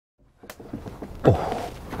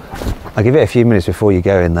I'll give it a few minutes before you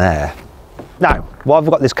go in there. Now, why have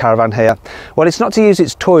I got this caravan here? Well, it's not to use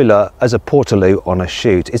its toilet as a portaloo on a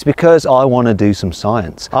shoot. It's because I want to do some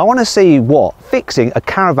science. I want to see what fixing a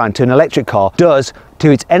caravan to an electric car does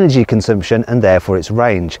to its energy consumption and therefore its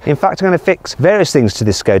range. In fact, I'm going to fix various things to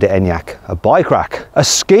this Skoda Enyaq. A bike rack, a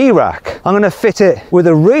ski rack. I'm going to fit it with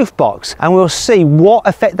a roof box and we'll see what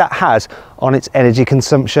effect that has on its energy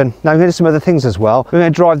consumption. Now I'm going to do some other things as well. We're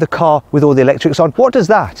going to drive the car with all the electrics on. What does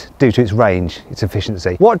that do to its range, its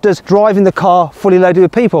efficiency? What does driving the car fully loaded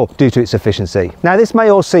with people do to its efficiency? Now this may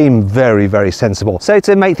all seem very, very sensible. So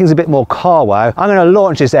to make things a bit more car wow, I'm going to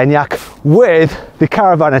launch this Enyaq with the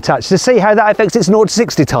caravan attached to see how that affects its 0 to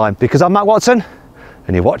 60 time, because I'm Matt Watson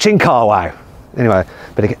and you're watching Car Wow. Anyway,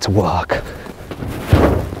 better get to work.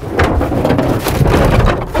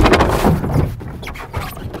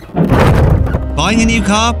 Buying a new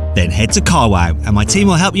car? Then head to carwow and my team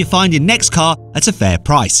will help you find your next car at a fair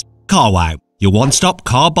price. Carwow, your one-stop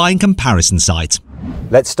car buying comparison site.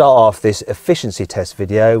 Let's start off this efficiency test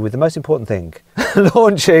video with the most important thing,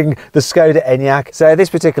 launching the Skoda Enyaq. So this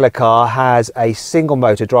particular car has a single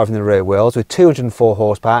motor driving the rear wheels with 204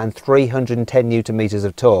 horsepower and 310 newton meters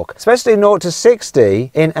of torque. It's supposed to do 0 to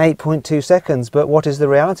 60 in 8.2 seconds, but what is the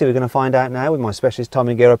reality? We're going to find out now with my specialist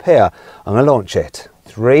timing gear up here. I'm going to launch it.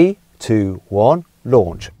 3, 2, 1,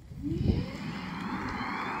 launch.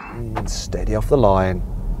 And steady off the line.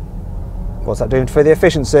 What's that doing for the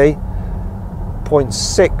efficiency?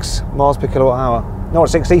 0.6 miles per kilowatt hour. Not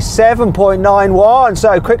 60, 7.91.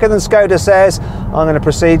 So quicker than Skoda says. I'm going to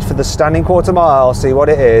proceed for the standing quarter mile, see what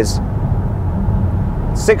it is.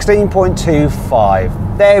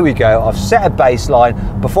 16.25. There we go. I've set a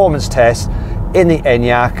baseline performance test in the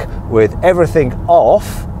Enyaq with everything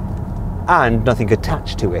off and nothing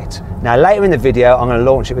attached to it. Now later in the video I'm going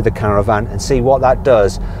to launch it with the caravan and see what that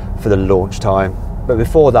does for the launch time. But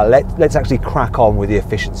before that, let's actually crack on with the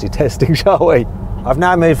efficiency testing, shall we? I've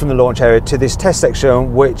now moved from the launch area to this test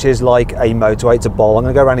section, which is like a motorway. It's a bowl. I'm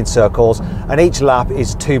going to go around in circles and each lap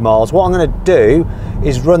is 2 miles. What I'm going to do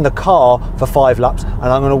is run the car for 5 laps and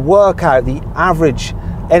I'm going to work out the average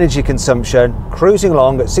energy consumption cruising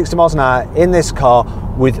along at 60 miles an hour in this car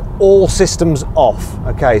with all systems off.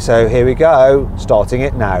 Okay, so here we go, starting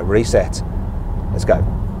it now, reset. Let's go.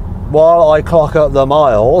 While I clock up the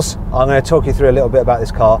miles, I'm going to talk you through a little bit about this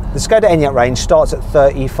car. The Skoda Enyaq range starts at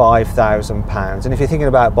 £35,000, and if you're thinking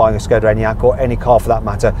about buying a Skoda Enyaq or any car for that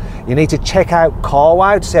matter, you need to check out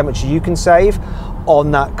carwow to see how much you can save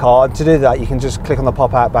on that car. And to do that, you can just click on the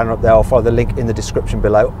pop-out banner up there or follow the link in the description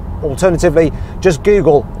below. Alternatively, just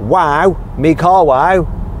Google "wow me car wow"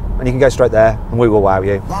 and you can go straight there and we will wow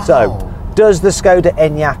you. Wow. So, does the Skoda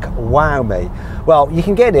Enyaq wow me? Well, you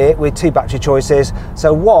can get it with 2 battery choices.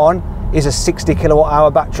 So one is a 60 kilowatt hour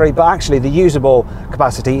battery, but actually the usable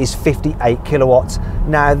capacity is 58 kilowatts.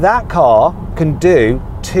 Now that car can do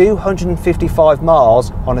 255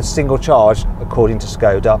 miles on a single charge according to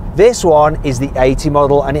Skoda. This one is the 80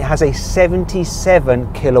 model and it has a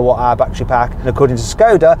 77 kilowatt hour battery pack, and according to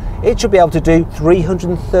Skoda it should be able to do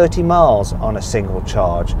 330 miles on a single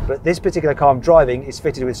charge. But this particular car I'm driving is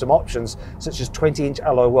fitted with some options such as 20-inch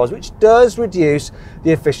alloy wheels, which does reduce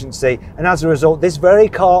the efficiency, and as a result this very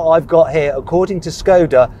car I've got here, according to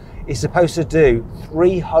Skoda, is supposed to do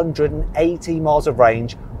 380 miles of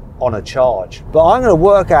range on a charge. But I'm going to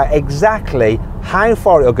work out exactly how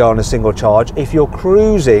far it'll go on a single charge if you're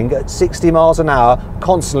cruising at 60 miles an hour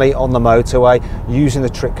constantly on the motorway using the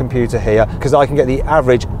trick computer here, because I can get the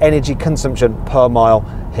average energy consumption per mile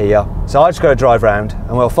here. So I just got to drive around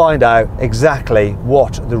and we'll find out exactly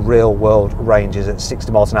what the real world range is at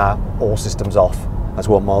 60 miles an hour, all systems off. That's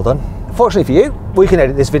 1 mile done. Fortunately for you, we can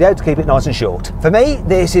edit this video to keep it nice and short. For me,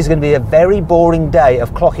 this is going to be a very boring day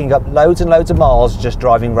of clocking up loads and loads of miles just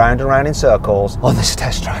driving round and round in circles on this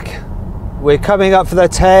test track. We're coming up for the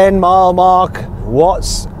 10-mile mark.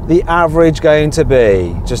 What's the average going to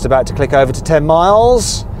be? Just about to click over to 10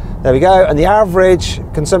 miles. There we go, and the average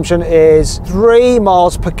consumption is 3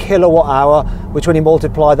 miles per kilowatt hour, which when you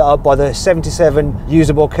multiply that up by the 77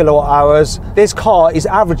 usable kilowatt hours, this car is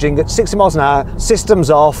averaging at 60 miles an hour,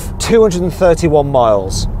 systems off, 231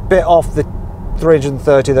 miles. Bit off the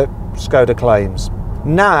 330 that Skoda claims.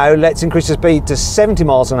 Now let's increase the speed to 70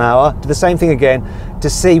 miles an hour, do the same thing again to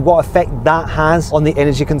see what effect that has on the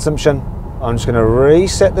energy consumption. I'm just going to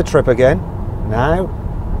reset the trip again. Now,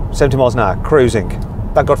 70 miles an hour, cruising.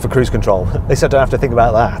 Thank God for cruise control. At least I don't have to think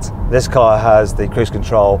about that. This car has the cruise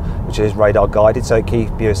control, which is radar guided, so it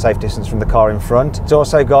keeps you a safe distance from the car in front. It's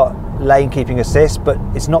also got lane keeping assist, but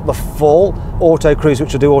it's not the full auto cruise,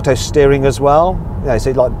 which will do auto steering as well. You know, so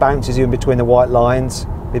it like bounces you in between the white lines.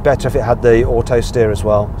 Be better if it had the auto steer as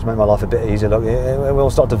well, to make my life a bit easier. Look, it will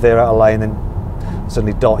start to veer out of lane and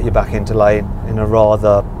suddenly dart you back into lane in a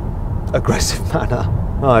rather aggressive manner.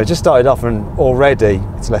 Oh, it just started off and already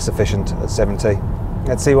it's less efficient at 70.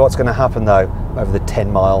 Let's see what's going to happen though over the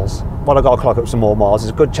 10 miles. Well, I've got to clock up some more miles.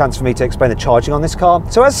 There's a good chance for me to explain the charging on this car.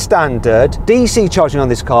 So as standard, DC charging on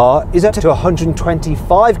this car is up to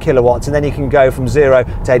 125 kilowatts, and then you can go from 0 to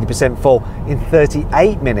 80% full in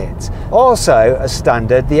 38 minutes. Also, as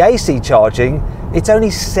standard, the AC charging, it's only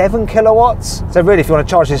 7 kilowatts. So really, if you want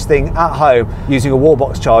to charge this thing at home using a wall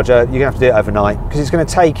box charger, you're gonna have to do it overnight because it's gonna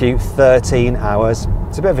take you 13 hours.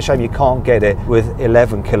 It's a bit of a shame you can't get it with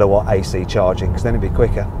 11 kilowatt AC charging because then it'd be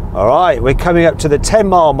quicker. All right, we're coming up to the 10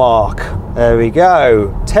 mile mark. There we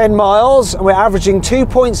go, 10 miles, and we're averaging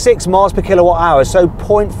 2.6 miles per kilowatt hour, so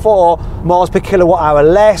 0.4 miles per kilowatt hour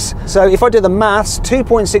less. So if I do the maths,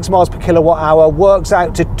 2.6 miles per kilowatt hour works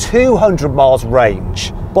out to 200 miles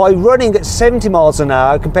range. By running at 70 miles an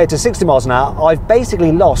hour compared to 60 miles an hour, I've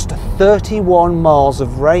basically lost 31 miles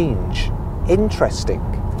of range. Interesting.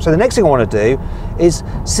 So the next thing I want to do is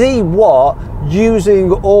see what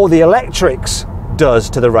using all the electrics does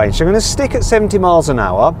to the range. So I'm going to stick at 70 miles an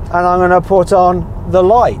hour and I'm going to put on the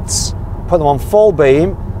lights, put them on full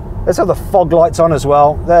beam. Let's have the fog lights on as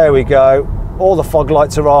well. There we go. All the fog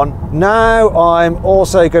lights are on. Now I'm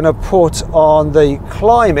also going to put on the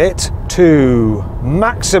climate to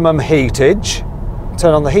maximum heatage.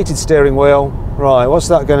 Turn on the heated steering wheel. Right, what's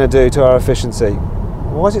that going to do to our efficiency?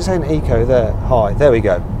 Why is it saying eco there? High, there we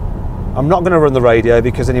go. I'm not going to run the radio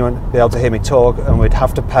because anyone would be able to hear me talk and we'd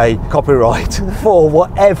have to pay copyright for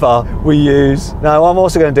whatever we use. Now what I'm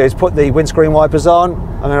also going to do is put the windscreen wipers on.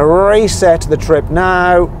 I'm going to reset the trip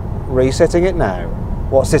now, resetting it now.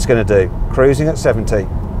 What's this going to do? Cruising at 70.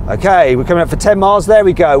 Okay, we're coming up for 10 miles, there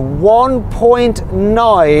we go.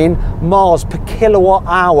 1.9 miles per kilowatt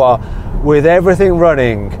hour with everything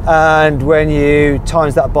running, and when you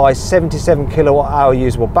times that by 77 kilowatt hour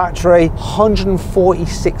usable battery,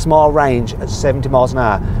 146 mile range at 70 miles an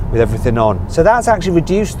hour with everything on. So that's actually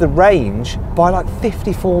reduced the range by like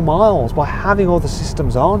 54 miles by having all the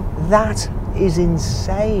systems on. That is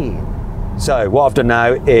insane. So what I've done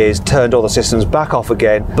now is turned all the systems back off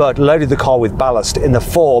again, but loaded the car with ballast in the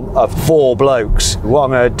form of 4 blokes. What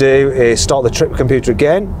I'm going to do is start the trip computer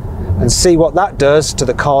again and see what that does to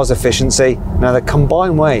the car's efficiency. Now the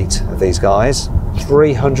combined weight of these guys,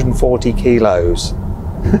 340 kilos.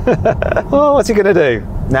 Oh, what's he going to do?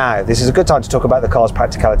 Now, this is a good time to talk about the car's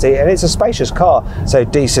practicality, and it's a spacious car. So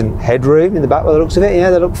decent headroom in the back by the looks of it. Yeah,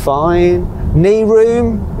 they look fine. Knee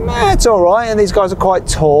room, it's all right, and these guys are quite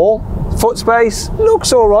tall. Foot space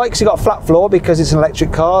looks all right because you've got a flat floor because it's an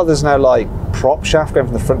electric car. There's no like prop shaft going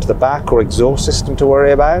from the front to the back or exhaust system to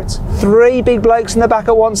worry about. 3 big blokes in the back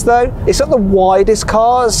at once though. It's not the widest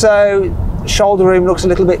car, so shoulder room looks a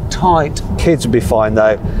little bit tight. Kids would be fine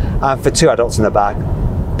though. And for 2 adults in the back,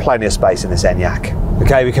 plenty of space in this Enyaq.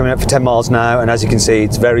 Okay, we're coming up for 10 miles now, and as you can see,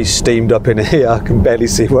 it's very steamed up in here. I can barely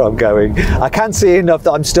see where I'm going. I can see enough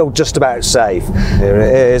that I'm still just about safe. Here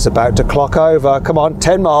it is, about to clock over. Come on,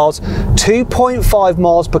 10 miles, 2.5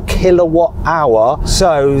 miles per kilowatt hour.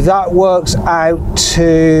 So that works out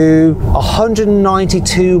to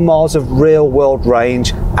 192 miles of real world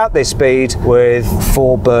range at this speed with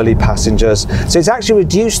 4 burly passengers. So it's actually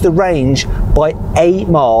reduced the range by 8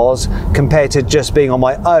 miles compared to just being on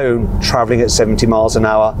my own traveling at 70 miles an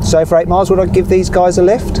hour. So for 8 miles, would I give these guys a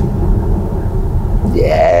lift?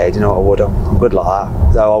 Yeah, do you know what, I would. I'm good like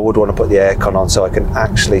that. Though I would want to put the aircon on so I can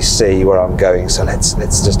actually see where I'm going. So let's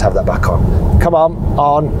just have that back on. Come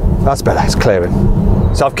on. That's better, it's clearing.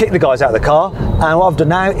 So I've kicked the guys out of the car, and what I've done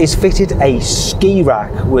now is fitted a ski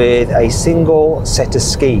rack with a single set of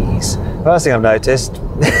skis. First thing I've noticed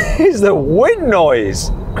is the wind noise.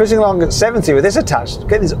 Cruising along at 70 with this attached,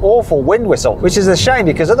 getting this awful wind whistle, which is a shame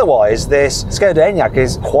because otherwise this Skoda Enyaq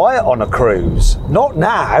is quiet on a cruise. Not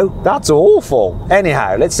now, that's awful.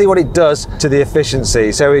 Anyhow, let's see what it does to the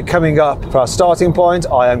efficiency. So we're coming up for our starting point.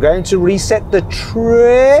 I am going to reset the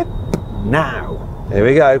trip now. Here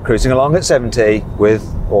we go, cruising along at 70 with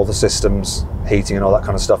all the systems, heating and all that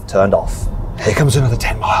kind of stuff turned off. Here comes another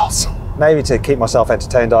 10 miles. Maybe to keep myself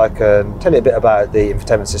entertained, I can tell you a bit about the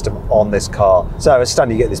infotainment system on this car. So as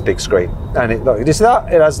standard, you get this big screen, and look, you see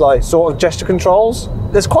that? It has like sort of gesture controls.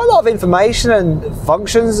 There's quite a lot of information and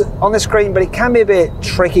functions on the screen, but it can be a bit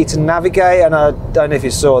tricky to navigate. And I don't know if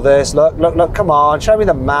you saw this. Look, come on, show me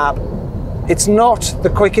the map. It's not the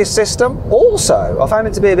quickest system. Also, I found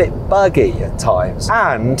it to be a bit buggy at times.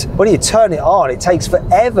 And when you turn it on, it takes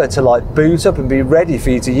forever to like boot up and be ready for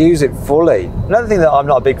you to use it fully. Another thing that I'm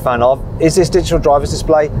not a big fan of is this digital driver's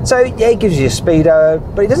display. So yeah, it gives you a speedo,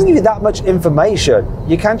 but it doesn't give you that much information.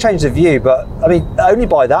 You can change the view, but I mean, only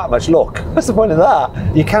by that much. Look, what's the point of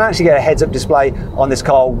that? You can actually get a heads-up display on this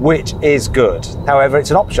car, which is good. However,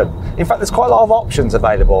 it's an option. In fact, there's quite a lot of options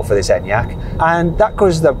available for this Enyaq, and that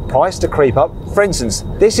causes the price to creep up. For instance,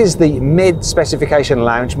 this is the mid-specification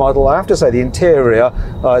lounge model. I have to say the interior,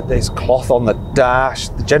 there's cloth on the dash,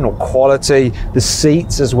 the general quality, the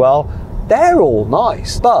seats as well, they're all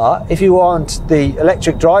nice. But if you want the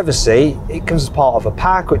electric driver's seat, it comes as part of a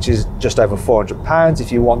pack, which is just over £400.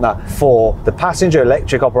 If you want that for the passenger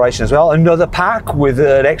electric operation as well, another pack with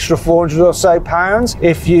an extra £400 or so.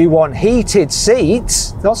 If you want heated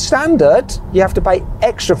seats, not standard, you have to pay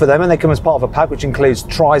extra for them, and they come as part of a pack which includes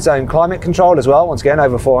tri-zone climate control as well, once again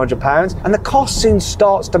over £400, and the cost soon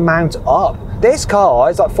starts to mount up. This car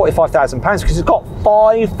is like £45,000 because it's got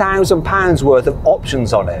 £5,000 worth of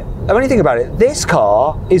options on it. And when you think about it, this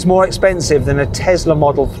car is more expensive than a Tesla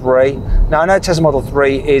Model 3. Now I know Tesla Model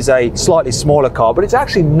 3 is a slightly smaller car, but it's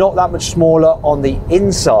actually not that much smaller on the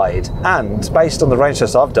inside. And based on the range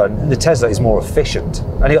test I've done, the Tesla is more efficient.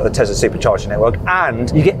 And you've got the Tesla supercharging network,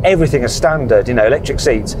 and you get everything as standard, you know, electric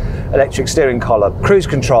seats, electric steering column, cruise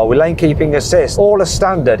control with lane keeping assist, all as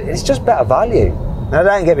standard. It's just better value. Now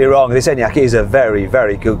don't get me wrong, this Enyaq is a very,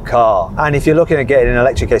 very good car. And if you're looking at getting an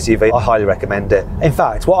electric SUV, I highly recommend it. In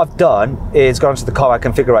fact, what I've done is gone to the carwow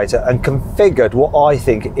configurator and configured what I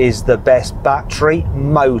think is the best battery,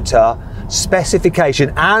 motor,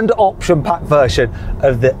 specification and option pack version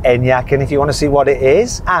of the Enyaq. And if you want to see what it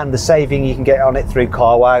is and the saving you can get on it through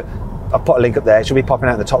carwow, I've put a link up there. It should be popping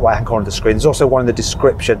out in the top right hand corner of the screen. There's also one in the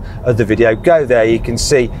description of the video. Go there, you can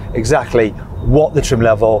see exactly what the trim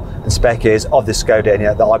level and spec is of this Skoda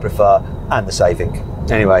Enyaq that I prefer and the saving.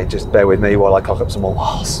 Anyway, just bear with me while I clock up some more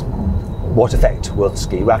miles. What effect will the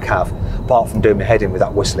ski rack have, apart from doing my head in with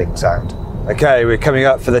that whistling sound? Okay, we're coming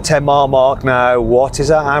up for the 10-mile mark now. What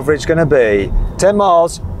is our average going to be? 10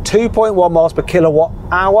 miles, 2.1 miles per kilowatt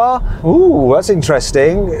hour. Ooh, that's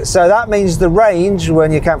interesting. So that means the range,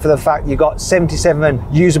 when you account for the fact you got 77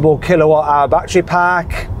 usable kilowatt hour battery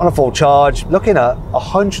pack on a full charge, looking at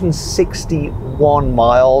 161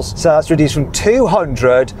 miles. So that's reduced from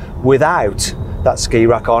 200 without that ski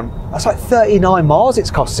rack on. That's like 39 miles it's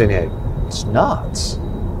costing you. It's nuts.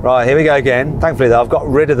 Right, here we go again. Thankfully though, I've got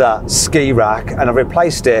rid of that ski rack and I've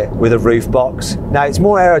replaced it with a roof box. Now it's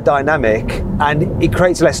more aerodynamic and it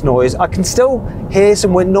creates less noise. I can still hear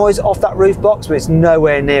some wind noise off that roof box, but it's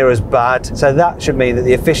nowhere near as bad. So that should mean that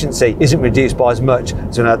the efficiency isn't reduced by as much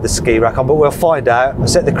as when I had the ski rack on, but we'll find out. I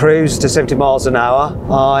set the cruise to 70 miles an hour.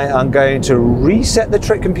 I am going to reset the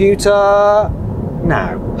trip computer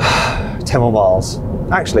now. 10 more miles.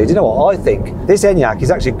 Actually, do you know what? I think this Enyaq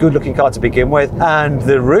is actually a good looking car to begin with, and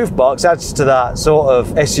the roof box adds to that sort of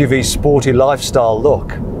SUV sporty lifestyle look.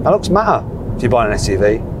 That looks matter if you're buying an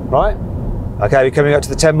SUV, right? Okay, we're coming up to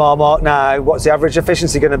the 10-mile mark now. What's the average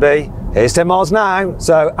efficiency going to be? Here's 10 miles now.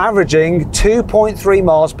 So averaging 2.3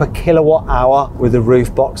 miles per kilowatt hour with the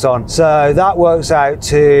roof box on. So that works out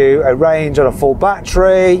to a range on a full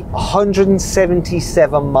battery,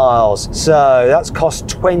 177 miles. So that's cost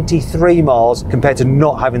 23 miles compared to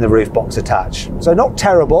not having the roof box attached. So not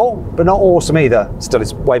terrible, but not awesome either. Still,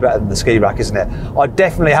 it's way better than the ski rack, isn't it? I'd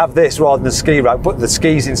definitely have this rather than the ski rack. Put the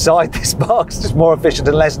skis inside this box, just more efficient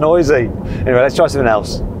and less noisy. Anyway, let's try something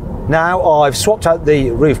else. Now I've swapped out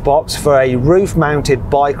the roof box for a roof-mounted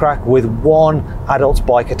bike rack with one adult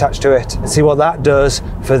bike attached to it. Let's see what that does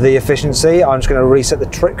for the efficiency. I'm just going to reset the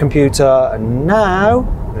trip computer, and now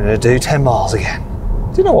I'm going to do 10 miles again.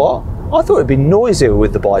 Do you know what? I thought it'd be noisier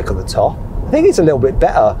with the bike on the top. I think it's a little bit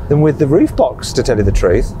better than with the roof box, to tell you the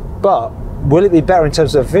truth. But will it be better in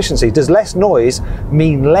terms of efficiency? Does less noise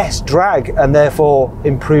mean less drag and therefore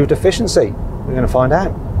improved efficiency? We're going to find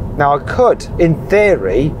out. Now I could, in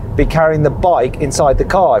theory, be carrying the bike inside the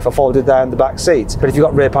car if I folded down the back seats. But if you've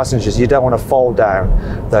got rear passengers, you don't want to fold down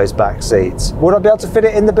those back seats. Would I be able to fit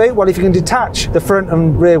it in the boot? Well, if you can detach the front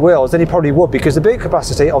and rear wheels, then you probably would, because the boot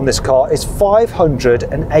capacity on this car is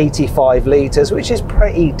 585 litres, which is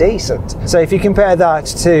pretty decent. So if you compare that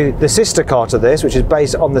to the sister car to this, which is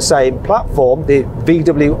based on the same platform, the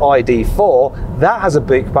VW ID4, that has a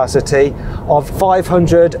boot capacity of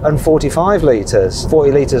 545 litres,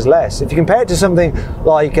 40 litres less. If you compare it to something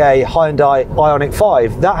like a Hyundai Ioniq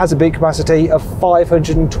 5. That has a boot capacity of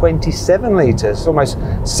 527 litres, almost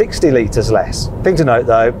 60 litres less. Thing to note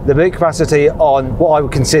though, the boot capacity on what I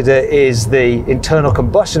would consider is the internal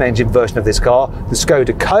combustion engine version of this car, the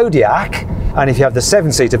Skoda Kodiaq, and if you have the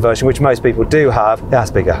 7-seater version, which most people do have,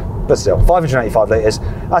 that's bigger. But still, 585 litres,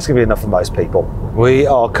 that's going to be enough for most people. We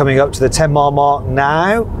are coming up to the 10-mile mark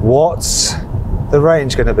now. What's the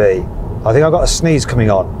range going to be? I think I've got a sneeze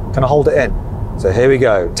coming on. Can I hold it in? So here we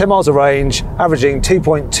go. 10 miles of range, averaging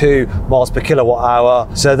 2.2 miles per kilowatt hour.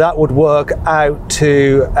 So that would work out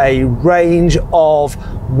to a range of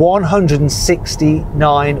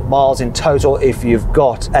 169 miles in total if you've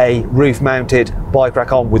got a roof-mounted bike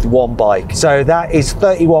rack on with one bike. So that is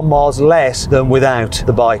 31 miles less than without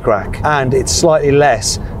the bike rack, and it's slightly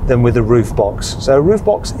less than with the roof box. So a roof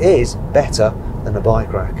box is better than a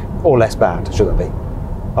bike rack, or less bad, should it be?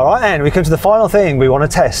 All right, then we come to the final thing we want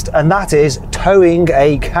to test, and that is towing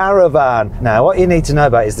a caravan. Now, what you need to know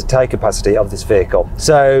about is the tow capacity of this vehicle.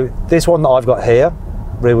 So this one that I've got here,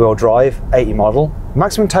 rear-wheel drive, 80 model,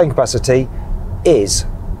 maximum towing capacity is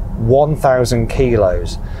 1,000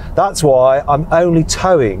 kilos. That's why I'm only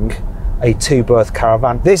towing a 2-berth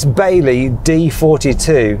caravan. This Bailey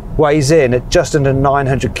D42 weighs in at just under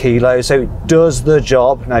 900 kilos, so it does the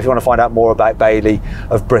job. Now, if you want to find out more about Bailey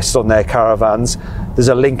of Bristol and their caravans, there's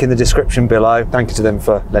a link in the description below. Thank you to them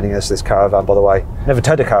for lending us this caravan, by the way. Never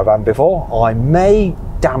towed a caravan before. I may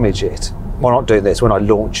damage it. Well, not doing this, when I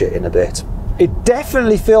launch it in a bit. It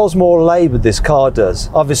definitely feels more laboured, this car does.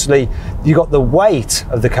 Obviously, you've got the weight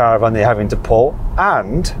of the caravan that you're having to pull,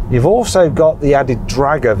 and you've also got the added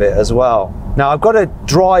drag of it as well. Now, I've got to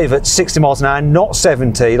drive at 60 miles an hour, not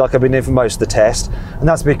 70, like I've been doing for most of the test, and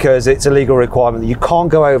that's because it's a legal requirement that you can't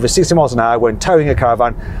go over 60 miles an hour when towing a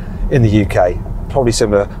caravan in the UK. Probably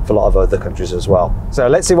similar for a lot of other countries as well. So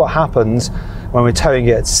let's see what happens when we're towing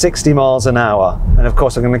it at 60 miles an hour. And of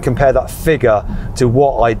course, I'm going to compare that figure to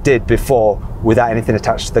what I did before without anything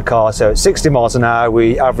attached to the car. So at 60 miles an hour,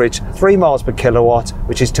 we average 3 miles per kilowatt,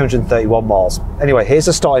 which is 231 miles. Anyway, here's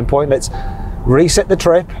the starting point. Let's reset the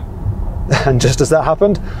trip. And just as that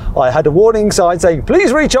happened, I had a warning sign saying,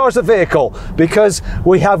 please recharge the vehicle, because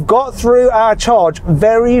we have got through our charge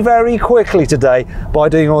very, very quickly today by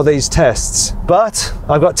doing all these tests. But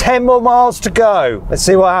I've got 10 more miles to go. Let's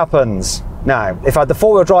see what happens. Now, if I had the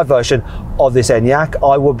 4-wheel drive version of this Enyaq,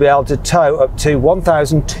 I would be able to tow up to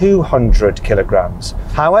 1,200 kilograms.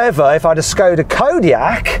 However, if I had a Skoda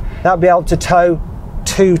Kodiaq, that would be able to tow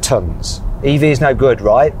 2 tons. EV is no good,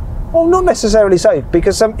 right? Well, not necessarily so,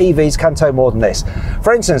 because some EVs can tow more than this.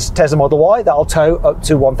 For instance, Tesla Model Y, that'll tow up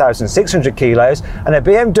to 1,600 kilos, and a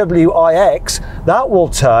BMW iX, that will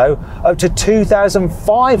tow up to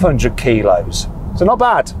 2,500 kilos. So not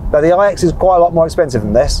bad, but the iX is quite a lot more expensive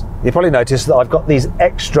than this. You probably noticed that I've got these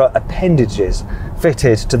extra appendages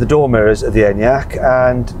fitted to the door mirrors of the Enyaq,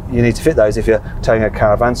 and you need to fit those if you're towing a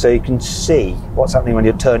caravan so you can see what's happening when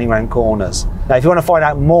you're turning around corners. Now, if you want to find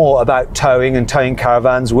out more about towing and towing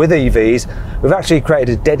caravans with EVs, we've actually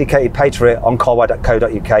created a dedicated page for it on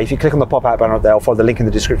carwow.co.uk. If you click on the pop-out banner up there, I'll follow the link in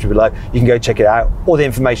the description below. You can go check it out. All the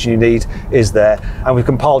information you need is there, and we've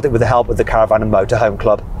compiled it with the help of the Caravan and Motorhome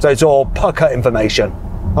Club. So it's all pucker information.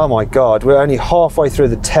 Oh my God, we're only halfway through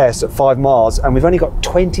the test at 5 miles, and we've only got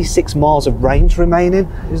 26 miles of range remaining.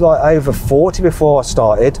 It was like over 40 before I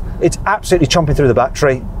started. It's absolutely chomping through the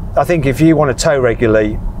battery. I think if you want to tow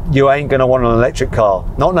regularly, you ain't going to want an electric car.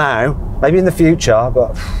 Not now, maybe in the future,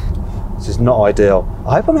 but this is not ideal.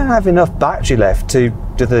 I hope I'm going to have enough battery left to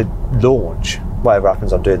do the launch, whatever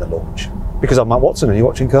happens I'm doing the launch. Because I'm Matt Watson and you're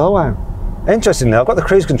watching CarWow. Interestingly, I've got the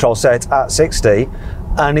cruise control set at 60,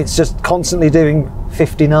 and it's just constantly doing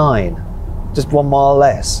 59, just 1 mile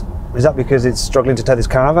less. Is that because it's struggling to tow this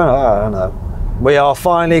caravan? I don't know. We are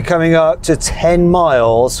finally coming up to 10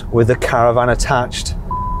 miles with the caravan attached,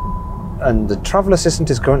 and the travel assistant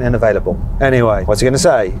is currently unavailable. Anyway, what's he going to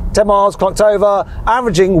say? 10 miles clocked over,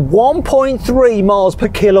 averaging 1.3 miles per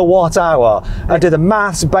kilowatt hour. I did the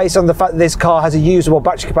maths based on the fact that this car has a usable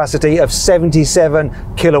battery capacity of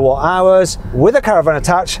 77 kilowatt hours. With a caravan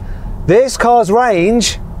attached, this car's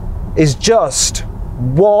range is just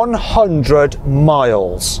 100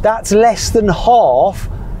 miles. That's less than half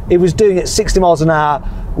it was doing at 60 miles an hour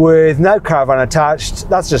with no caravan attached.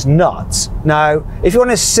 That's just nuts. Now, if you want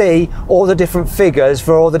to see all the different figures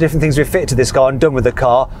for all the different things we've fitted to this car and done with the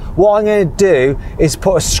car, what I'm going to do is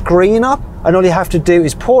put a screen up, and all you have to do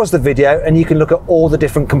is pause the video and you can look at all the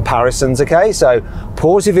different comparisons, okay? So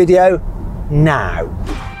pause your video now.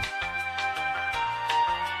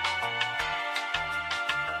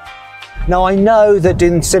 Now I know that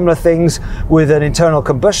doing similar things with an internal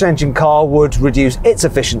combustion engine car would reduce its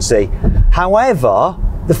efficiency. However,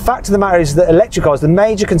 the fact of the matter is that electric cars, the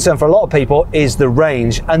major concern for a lot of people is the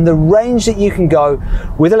range, and the range that you can go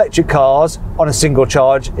with electric cars on a single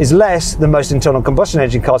charge is less than most internal combustion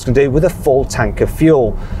engine cars can do with a full tank of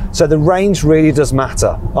fuel. So the range really does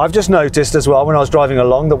matter. I've just noticed as well when I was driving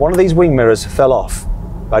along that one of these wing mirrors fell off.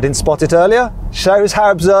 I didn't spot it earlier. Shows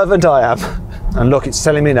how observant I am. And look, it's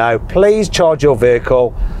telling me now, please charge your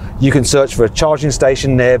vehicle. You can search for a charging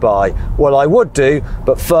station nearby. Well, I would do,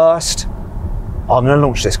 but first, I'm going to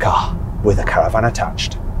launch this car with a caravan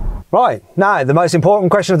attached. Right, now the most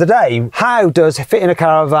important question of the day, how does fitting a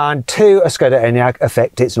caravan to a Skoda Enyaq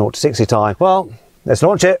affect its 0 to 60 time? Well, let's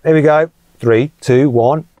launch it. Here we go. 3, 2,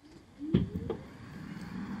 1.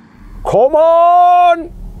 Come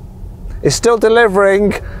on! It's still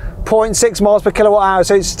delivering 0.6 miles per kilowatt hour,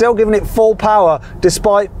 so it's still giving it full power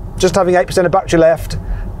despite just having 8% of battery left.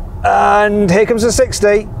 And here comes the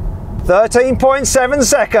 60. 13.7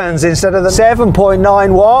 seconds instead of the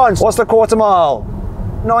 7.91. What's the quarter mile?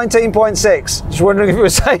 19.6. Just wondering if it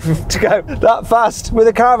was safe to go that fast with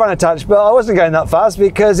a caravan attached, but I wasn't going that fast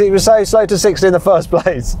because it was so slow to 60 in the first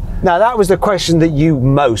place. Now that was the question that you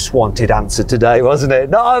most wanted answered today, wasn't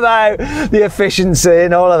it? Not about the efficiency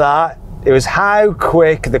and all of that. It was how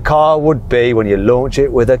quick the car would be when you launch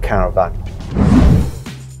it with a caravan.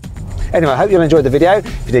 Anyway, I hope you enjoyed the video.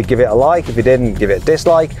 If you did, give it a like. If you didn't, give it a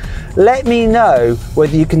dislike. Let me know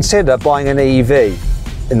whether you consider buying an EV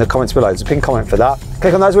in the comments below. There's a pinned comment for that.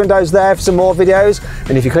 Click on those windows there for some more videos.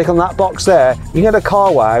 And if you click on that box there, you can get a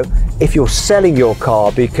carwow if you're selling your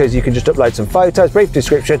car, because you can just upload some photos, brief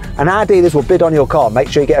description, and our dealers will bid on your car. Make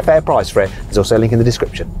sure you get a fair price for it. There's also a link in the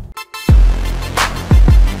description.